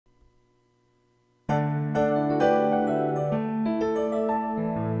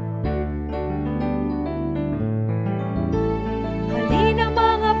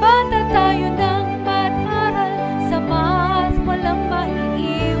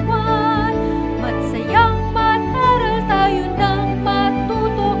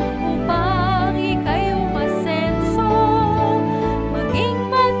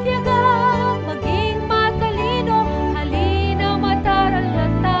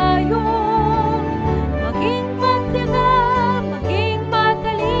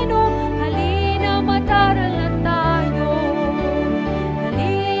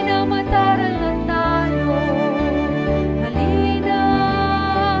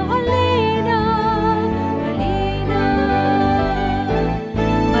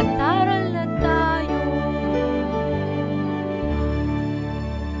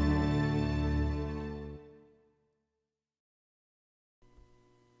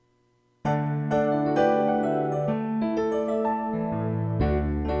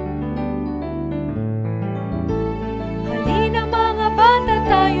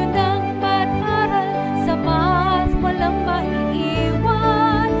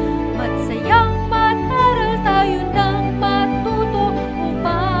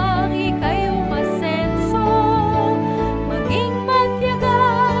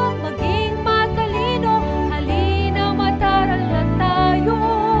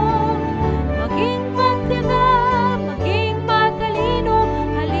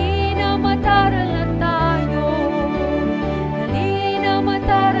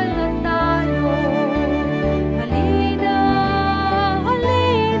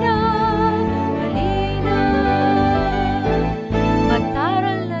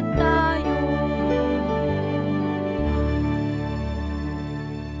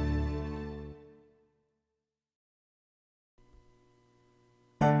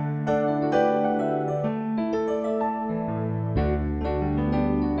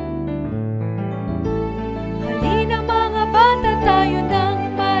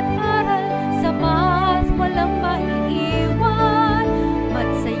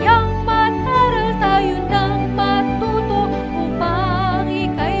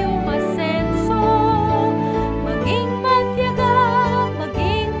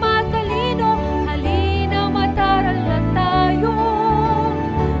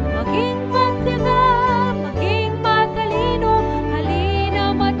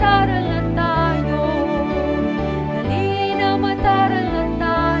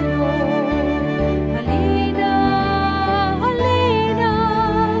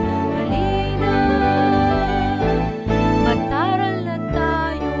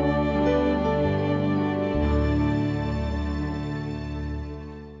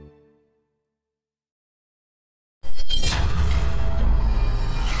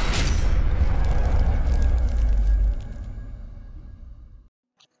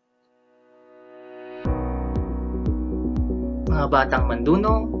Batang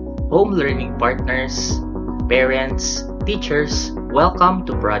MANDunong, home learning partners, parents, teachers, welcome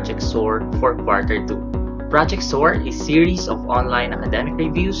to Project SOAR for Quarter 2. Project SOAR is a series of online academic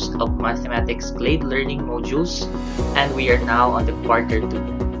reviews of mathematics CLAID learning modules, and we are now on the Quarter 2.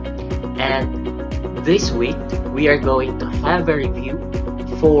 And this week, we are going to have a review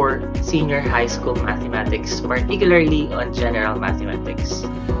for senior high school mathematics, particularly on general mathematics.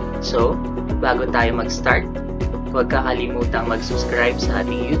 So, bago tayo mag-start, huwag kakalimutang mag-subscribe sa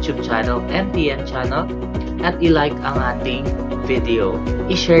ating YouTube channel, MPN channel, at i-like ang ating video.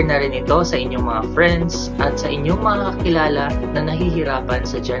 I-share na rin ito sa inyong mga friends at sa inyong mga kakilala na nahihirapan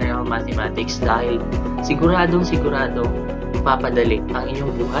sa general mathematics dahil siguradong mapapadali ang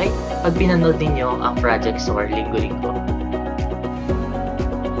inyong buhay pag pinanood ninyo ang Project SOAR linggo-linggo.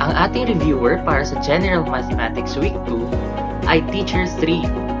 Ang ating reviewer para sa General Mathematics Week 2 ay Teacher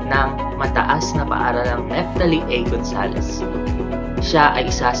 3 ng mataas na paaralang Neftali A. Gonzalez. Siya ay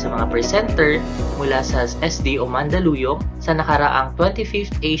isa sa mga presenter mula sa SDO Mandaluyong sa nakaraang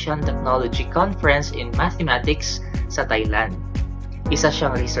 25th Asian Technology Conference in Mathematics sa Thailand. Isa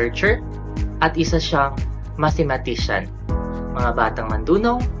siyang researcher at isa siyang mathematician. Mga batang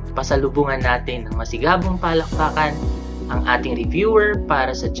mandunong, pasalubungan natin ng masigabong palakpakan ang ating reviewer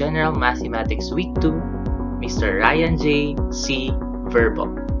para sa General Mathematics Week 2, Mr. Ryan J. C.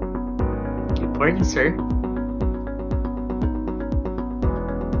 Verbo. Good morning, sir.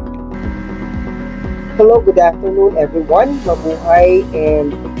 Hello, good afternoon everyone. Mabuhay and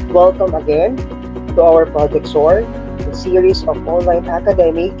welcome again to our Project SOAR, a series of online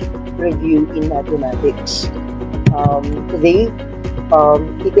academic review in mathematics. Today,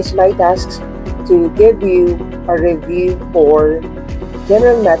 it is my task to give you a review for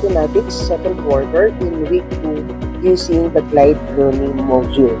General Mathematics second quarter in week 2 using the CLAID learning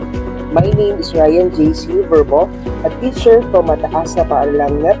module. My name is Ryan J. C. Verbo, a teacher from mataas na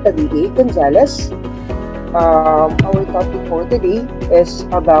paaralang Neftali A. Gonzalez. Our topic for today is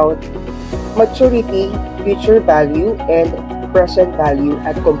about maturity, future value, and present value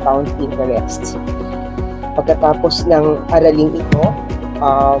at compound interest. Pagkatapos ng araling ito,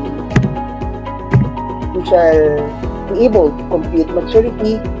 we shall be able to compute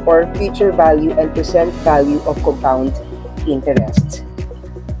maturity or future value and present value of compound interest.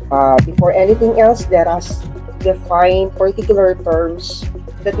 Before anything else, let us define particular terms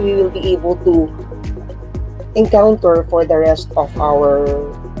that we will be able to encounter for the rest of our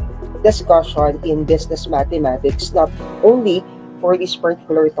discussion in business mathematics, not only for this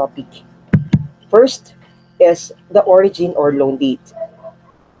particular topic. First is the origin or loan date.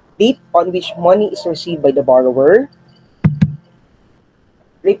 Date on which money is received by the borrower.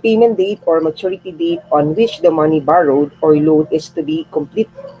 Repayment date or maturity date on which the money borrowed or loaned is to be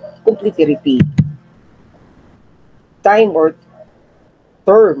completely repaid. Time or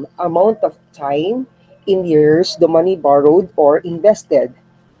term, amount of time in years the money borrowed or invested.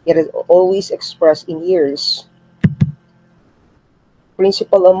 It is always expressed in years.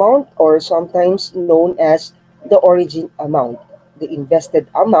 Principal amount, or sometimes known as the origin amount, the invested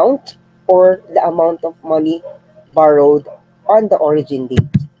amount, or the amount of money borrowed on the origin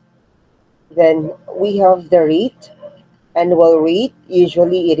date. Then we have the rate, annual rate.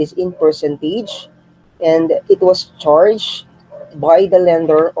 Usually it is in percentage, and it was charged by the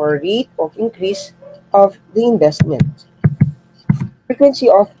lender or rate of increase of the investment. Frequency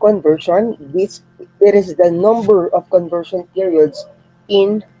of conversion, it is the number of conversion periods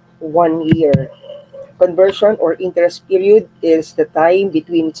in 1 year. Conversion or interest period is the time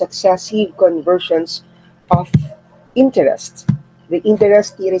between successive conversions of interest. The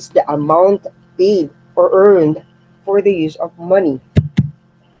interest here is the amount paid or earned for the use of money.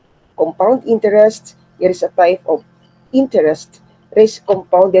 Compound interest, it is a type of interest that is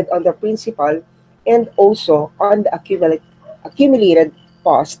compounded on the principal and also on the accumulated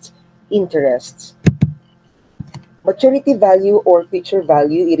past interests. Maturity value or future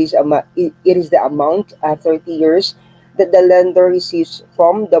value, it is the amount at 30 years that the lender receives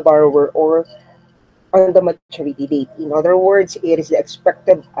from the borrower or on the maturity date. In other words, it is the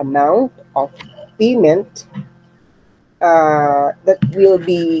expected amount of payment that will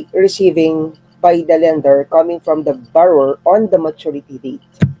be receiving by the lender coming from the borrower on the maturity date.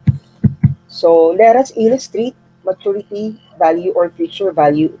 So let us illustrate maturity value or future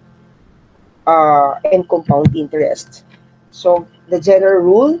value and compound interest. So the general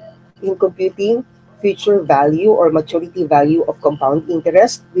rule in computing future value or maturity value of compound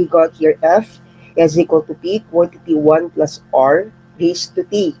interest, we got here F is equal to P, quantity 1 plus R raised to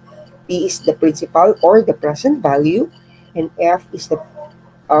T. P is the principal or the present value, and F is the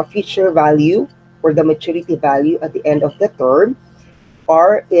future value or the maturity value at the end of the term.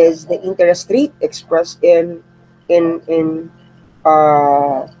 R is the interest rate expressed in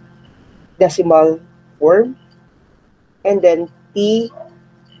uh, decimal form, and then T,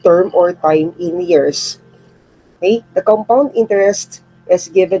 term or time in years. Okay, the compound interest is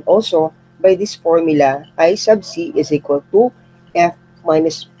given also by this formula. I sub C is equal to F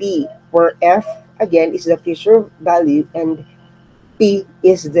minus P, where F again is the future value and P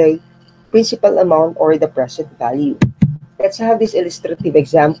is the principal amount or the present value. Let's have this illustrative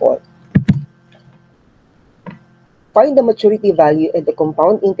example. Find the maturity value and the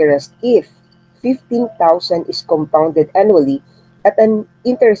compound interest if 15,000 is compounded annually at an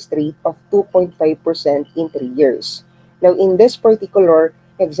interest rate of 2.5% in 3 years. Now, in this particular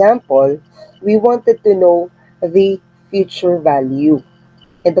example, we wanted to know the future value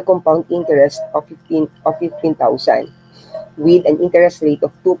and the compound interest of 15,000 with an interest rate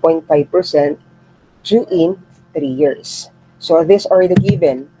of 2.5% due in 3 years. So these are the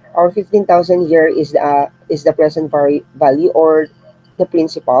given. Our 15,000 here is the present value or the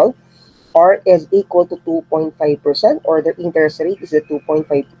principal. R is equal to 2.5% or the interest rate is the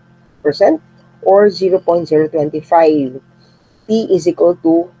 2.5% or 0.025. T is equal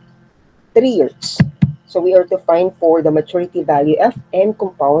to 3 years. So we are to find for the maturity value F and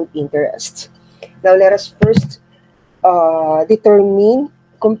compound interest. Now let us first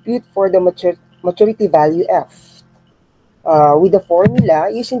compute for the maturity value F. With the formula,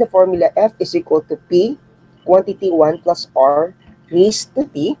 using the formula F is equal to P, quantity 1 plus R raised to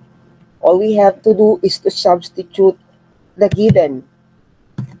T. All we have to do is to substitute the given.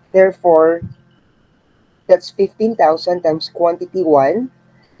 Therefore, that's 15,000 times quantity 1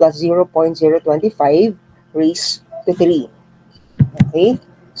 plus 0.025 raised to 3. Okay?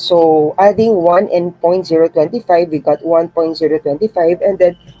 So, adding 1 and 0.025, we got 1.025 and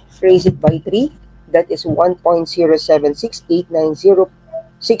then raise it by 3. That is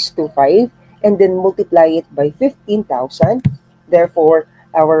 1.076890625 and then multiply it by 15,000. Therefore,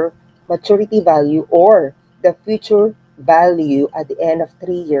 our maturity value or the future value at the end of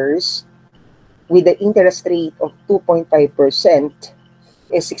 3 years with the interest rate of 2.5%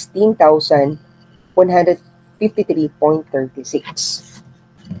 is 16,153.36.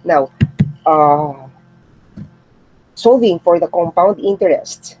 Now, solving for the compound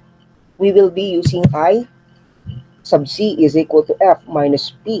interest, we will be using I sub C is equal to F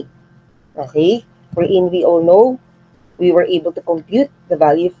minus P. Okay? Wherein we all know we were able to compute the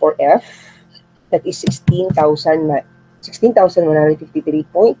value for F, that is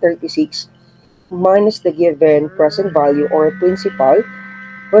 16,153.36 minus the given present value or principal,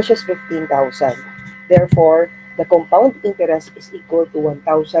 versus 15,000. Therefore, the compound interest is equal to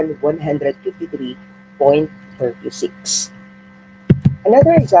 1,153.36.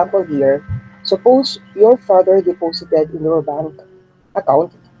 Another example here, suppose your father deposited in your bank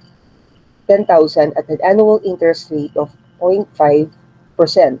account 10,000 at an annual interest rate of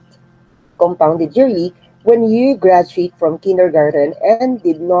 0.5% compounded yearly. When you graduate from kindergarten and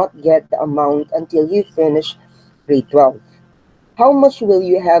did not get the amount until you finish grade 12. How much will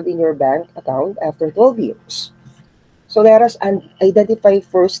you have in your bank account after 12 years? So let us identify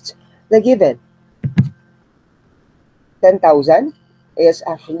first the given. 10,000 is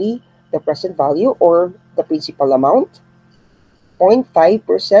actually the present value or the principal amount.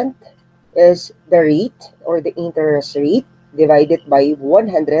 0.5% is the rate or the interest rate divided by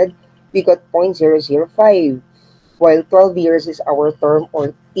 100. We got 0.005, while 12 years is our term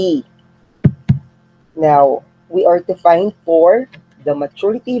or T. Now, we are to find for the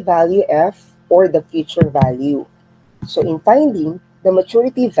maturity value F or the future value. So in finding the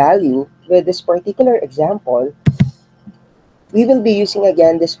maturity value with this particular example, we will be using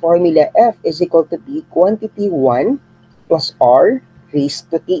again this formula F is equal to P quantity 1 plus R raised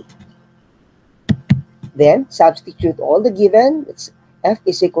to T. Then substitute all the given. It's F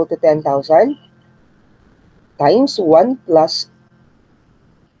is equal to 10,000 times 1 plus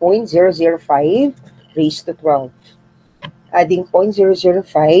 0.005 raised to 12. Adding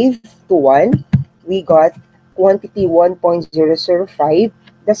 0.005 to 1, we got quantity 1.005,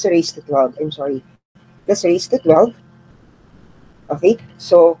 that's raised to 12. I'm sorry. That's raised to 12. Okay,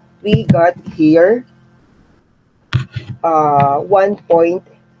 so we got here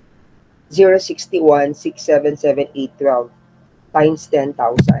 1.061677812 times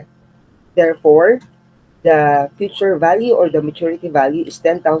 10,000. Therefore, the future value or the maturity value is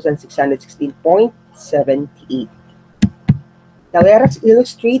 10,616.78. Now let us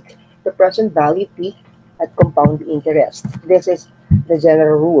illustrate the present value P at compound interest. This is the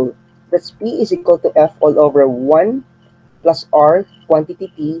general rule. That's P is equal to F all over 1 plus R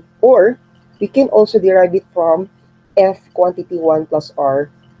quantity P, or We can also derive it from f quantity 1 plus r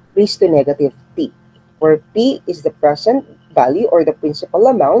raised to negative t, where p is the present value or the principal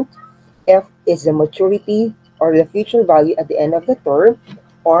amount, f is the maturity or the future value at the end of the term,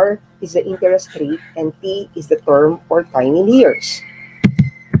 r is the interest rate, and t is the term or time in years.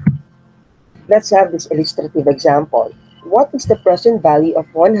 Let's have this illustrative example. What is the present value of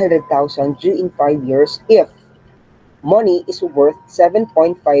 100,000 due in 5 years if money is worth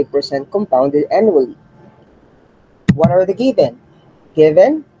 7.5% compounded annually? What are the given?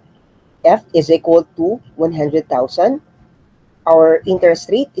 Given f is equal to 100,000. Our interest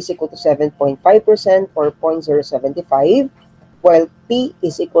rate is equal to 7.5% or 0.075, while t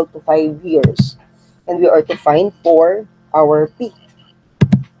is equal to 5 years. And we are to find for our p.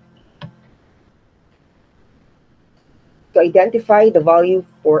 To identify the value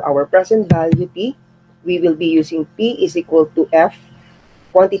for our present value p, we will be using p is equal to f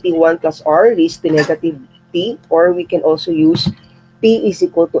quantity 1 plus r raised to negative t, or we can also use p is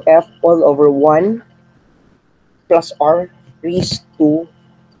equal to f all over 1 plus r raised to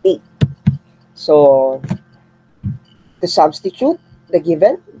 8. So to substitute the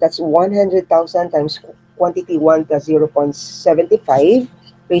given, that's 100,000 times quantity 1 plus 0.75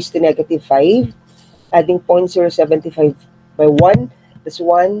 raised to negative 5, adding 0.075 by 1, that's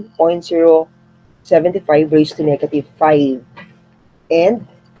 1.075 raised to negative 5. And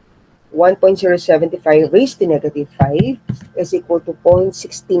 1.075 raised to negative 5 is equal to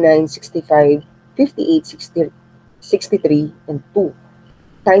 0.6965, 58, 63, and 2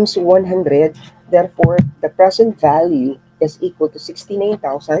 times 100. Therefore, the present value is equal to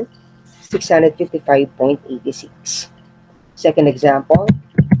 69,655.86. Second example,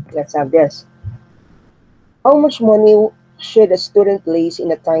 let's have this. How much money should a student place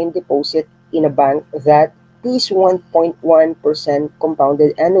in a time deposit in a bank that pays 1.1%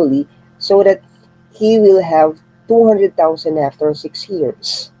 compounded annually so that he will have 200,000 after 6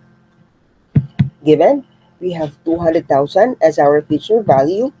 years? Given, we have 200,000 as our future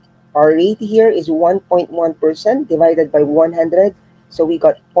value. Our rate here is 1.1% divided by 100. So we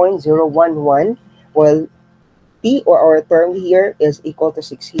got 0.011, while t or our term here is equal to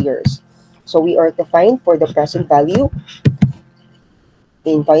 6 years. So we are to find for the present value.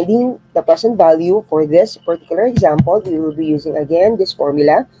 In finding the present value for this particular example, we will be using again this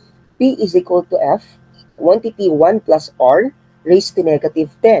formula. P is equal to f quantity 1 plus r raised to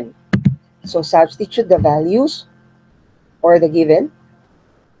negative 10. So substitute the values or the given.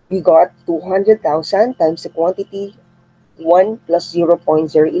 We got 200,000 times the quantity 1 plus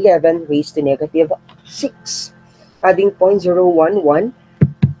 0.011 raised to negative 6. Adding 0.011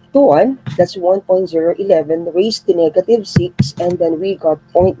 to 1, that's 1.011 raised to negative 6, and then we got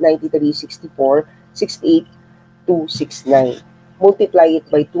 0.9364, 68269. Multiply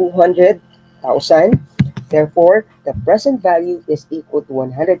it by 200,000. Therefore, the present value is equal to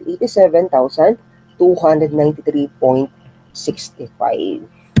 187,293.65.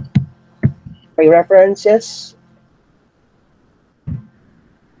 My references: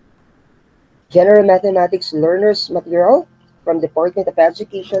 General Mathematics Learners Material from Department of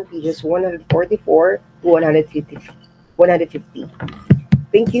Education, pages 144 to 150.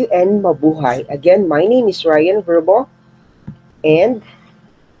 Thank you and mabuhay. Again, my name is Ryan Verbo, and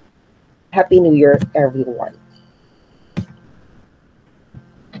Happy New Year, everyone.